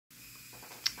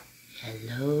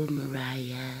Hello,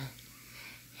 Mariah.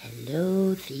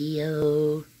 Hello,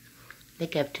 Theo. I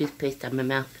think I have toothpaste on my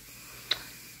mouth.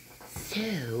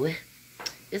 So,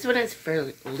 this one is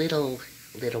for little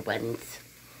ones.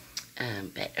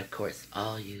 But of course,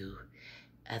 all you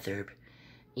other,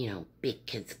 big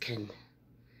kids can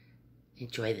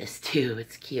enjoy this too.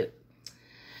 It's cute.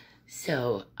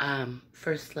 So,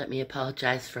 first let me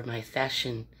apologize for my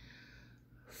fashion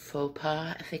faux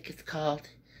pas, I think it's called.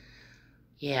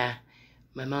 Yeah,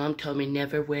 my mom told me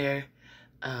never wear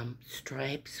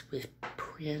stripes with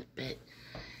print, but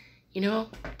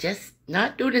just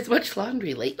not doing as much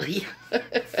laundry lately.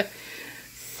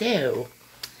 So,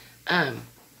 let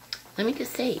me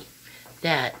just say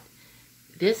that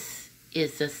this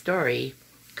is a story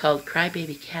called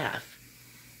Crybaby Calf.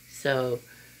 So,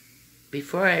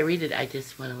 before I read it, I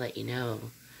just want to let you know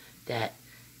that,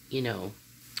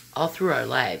 all through our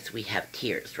lives we have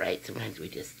tears, right? Sometimes we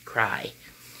just cry.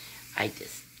 I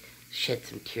just shed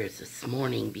some tears this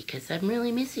morning because I'm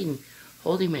really missing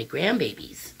holding my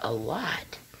grandbabies a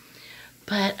lot.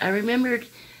 But I remembered,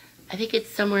 I think it's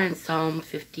somewhere in Psalm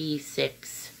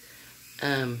 56,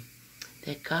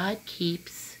 that God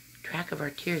keeps track of our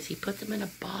tears. He puts them in a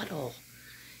bottle.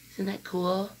 Isn't that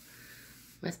cool?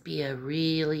 Must be a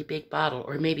really big bottle,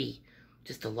 or maybe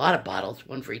just a lot of bottles,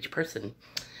 one for each person.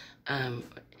 And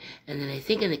then I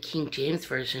think in the King James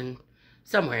Version,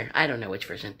 somewhere, I don't know which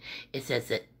version, it says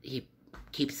that he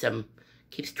keeps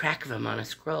track of them on a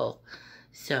scroll.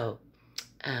 So,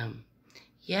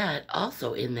 yeah, it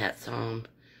also in that psalm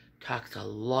talks a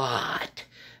lot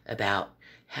about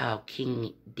how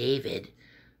King David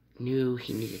knew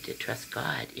he needed to trust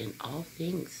God in all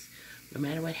things, no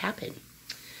matter what happened.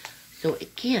 So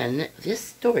again, this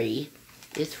story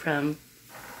is from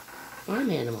farm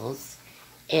animals,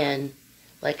 and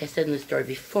like I said in the story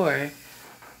before,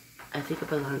 I think it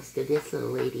belongs to this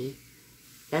little lady.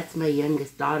 That's my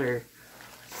youngest daughter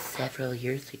several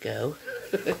years ago.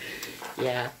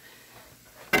 Yeah.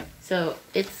 So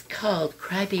it's called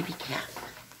Crybaby Calf.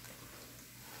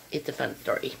 It's a fun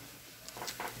story.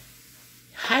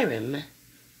 Hiram,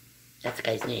 that's the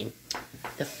guy's name,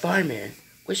 the farmer,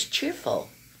 was cheerful,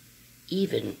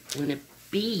 even when a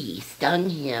bee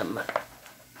stung him.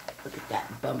 Look at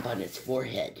that bump on his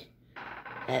forehead.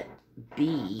 That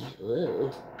bee,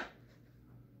 whoa,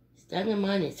 stung him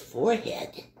on his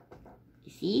forehead.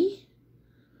 You see?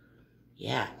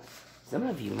 Yeah, some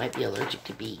of you might be allergic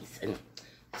to bees, and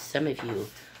some of you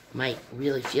might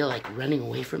really feel like running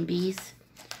away from bees.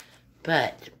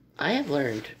 But I have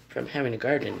learned from having a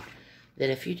garden that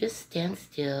if you just stand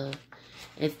still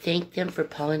and thank them for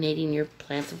pollinating your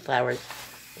plants and flowers,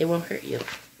 they won't hurt you.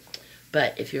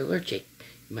 But if you're allergic,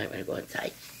 you might want to go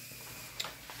inside.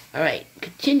 All right,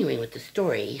 continuing with the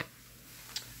story,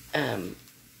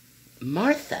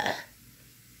 Martha,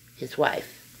 his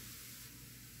wife,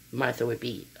 Martha would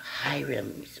be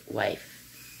Hiram's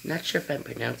wife, not sure if I'm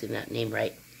pronouncing that name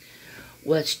right,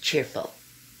 was cheerful,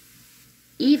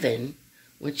 even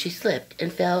when she slipped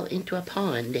and fell into a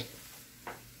pond.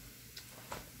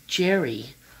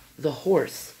 Jerry, the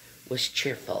horse, was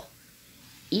cheerful,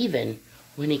 even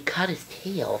when he caught his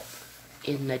tail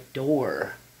in the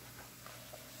door.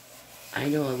 I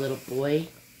know a little boy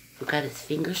who got his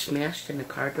finger smashed in a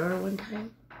car door one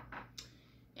time,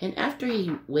 and after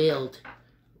he wailed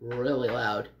really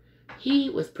loud, he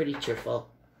was pretty cheerful.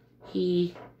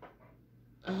 He,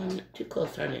 not too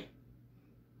close, aren't I?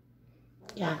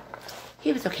 Yeah,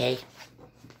 he was okay.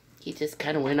 He just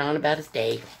kind of went on about his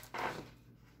day.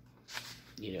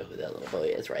 You know who that little boy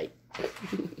is, right?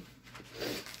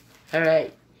 All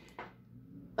right.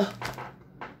 Oh,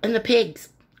 and the pigs,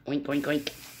 oink, oink,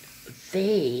 oink,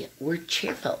 they were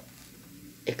cheerful,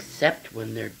 except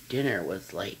when their dinner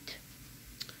was late.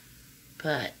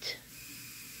 But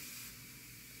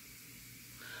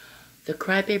the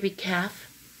Crybaby Calf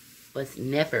was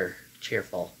never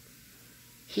cheerful.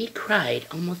 He cried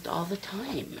almost all the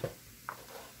time.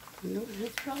 I know what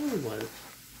his problem was.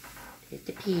 There's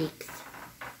the pigs.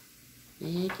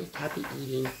 They're just happy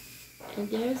eating. And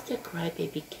there's the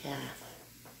Crybaby Calf.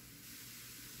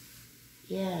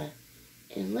 Yeah.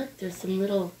 And look, there's some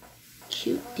little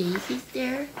cute daisies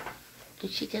there.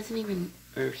 And she doesn't even,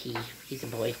 or he's a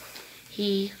boy.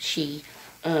 She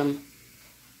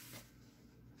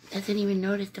doesn't even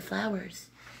notice the flowers.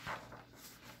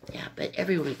 Yeah, but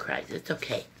everyone cries. It's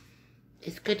okay.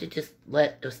 It's good to just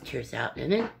let those tears out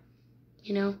and then,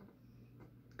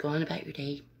 go on about your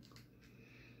day.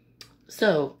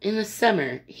 So, in the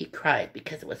summer, he cried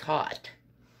because it was hot.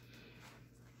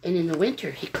 And in the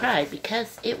winter, he cried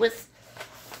because it was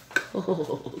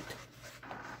cold.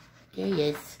 There he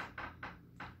is.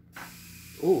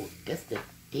 Ooh, guess the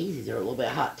daisies are a little bit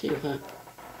hot too, huh?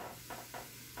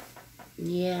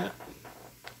 Yeah.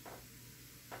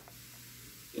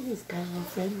 He's got a little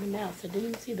friend in the mouse. I didn't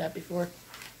even see that before.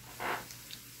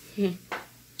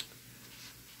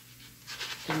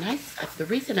 The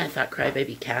reason I thought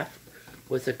Crybaby Calf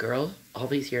was a girl all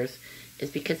these years is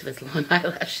because of his long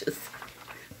eyelashes.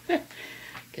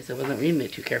 Guess I wasn't reading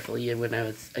it too carefully when I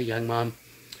was a young mom.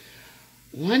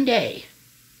 One day,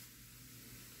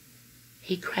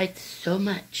 he cried so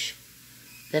much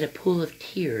that a pool of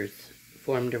tears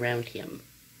formed around him.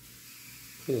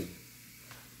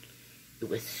 It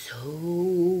was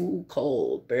so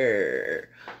cold. Brr.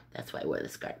 That's why I wore the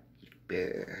scarf.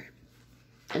 Brr.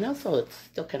 And also, it's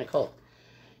still kind of cold.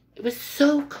 It was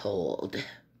so cold,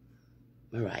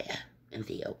 Mariah and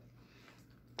Theo,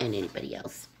 and anybody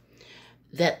else,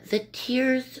 that the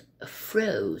tears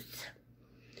froze,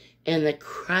 and the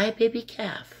Crybaby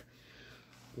Calf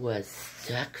was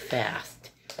stuck fast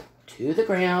to the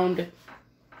ground.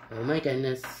 Oh my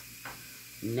goodness.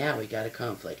 Now we got a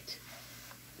conflict.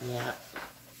 Yeah.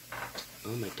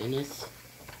 Oh my goodness.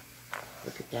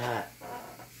 Look at that.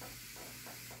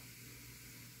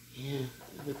 Yeah,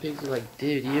 the pigs are like,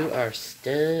 dude, you are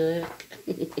stuck.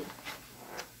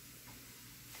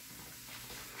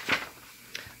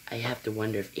 I have to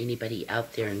wonder if anybody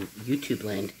out there in YouTube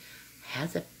land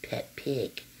has a pet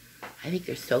pig. I think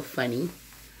they're so funny.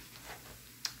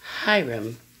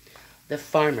 Hiram, the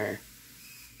farmer,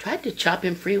 tried to chop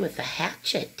him free with a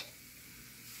hatchet.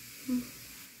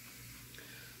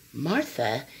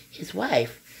 Martha, his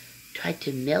wife, tried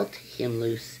to melt him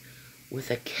loose with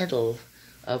a kettle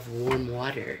of warm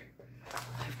water.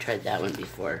 I've tried that one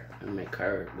before on my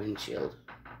car windshield.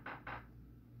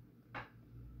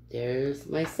 There's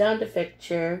my sound effect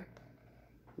chair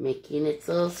making its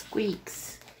little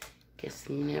squeaks. Guess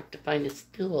I'm gonna have to find a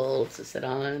stool to sit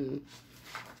on.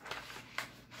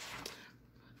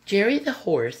 Jerry the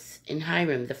horse and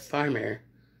Hiram the farmer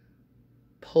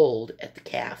pulled at the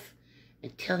calf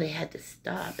until they had to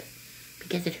stop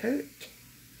because it hurt.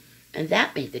 And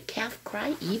that made the calf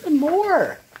cry even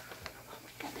more. Oh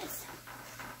my goodness.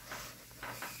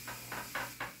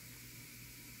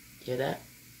 Hear that?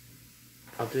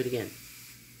 I'll do it again.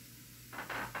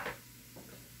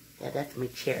 Yeah, that's my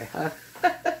chair, huh?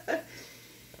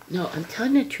 No, I'm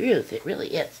telling the truth. It really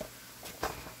is.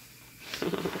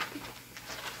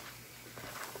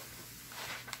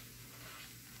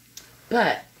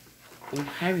 But when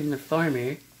Hiram the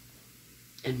farmer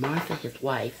and Martha his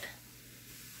wife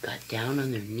got down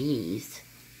on their knees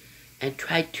and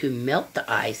tried to melt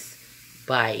the ice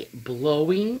by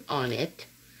blowing on it,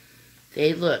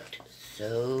 they looked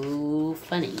so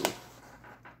funny.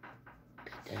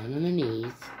 Got down on their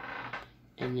knees,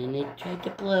 and then they tried to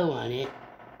blow on it.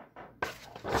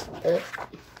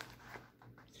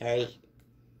 Sorry.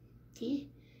 See?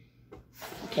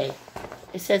 Okay.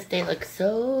 It says they look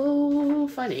so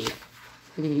funny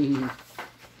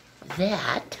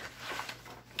that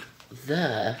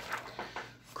the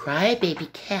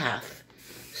Crybaby Calf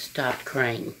stopped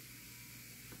crying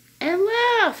and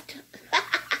laughed.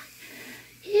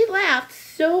 He laughed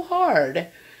so hard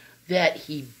that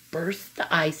he burst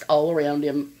the ice all around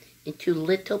him into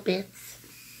little bits.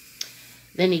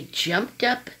 Then he jumped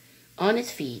up on his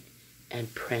feet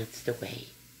and pranced away.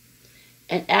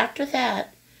 And after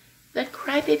that, the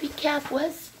Crybaby Calf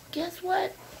was, guess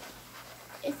what?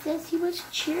 It says he was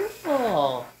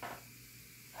cheerful.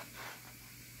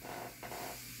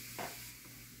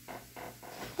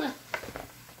 Huh.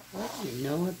 What do you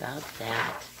know about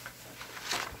that?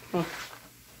 Huh.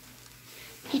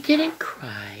 He didn't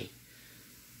cry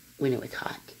when it was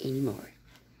hot anymore.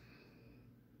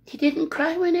 He didn't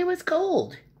cry when it was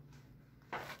cold.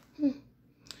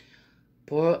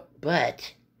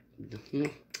 But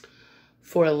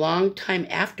for a long time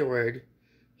afterward,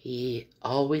 he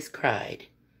always cried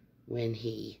when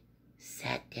he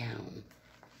sat down.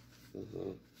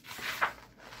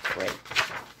 Great.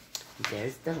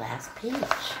 There's the last page.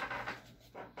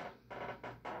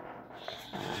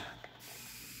 Yeah.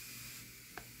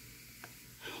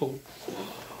 Oh,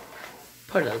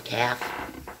 poor little calf.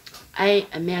 I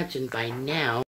imagine by now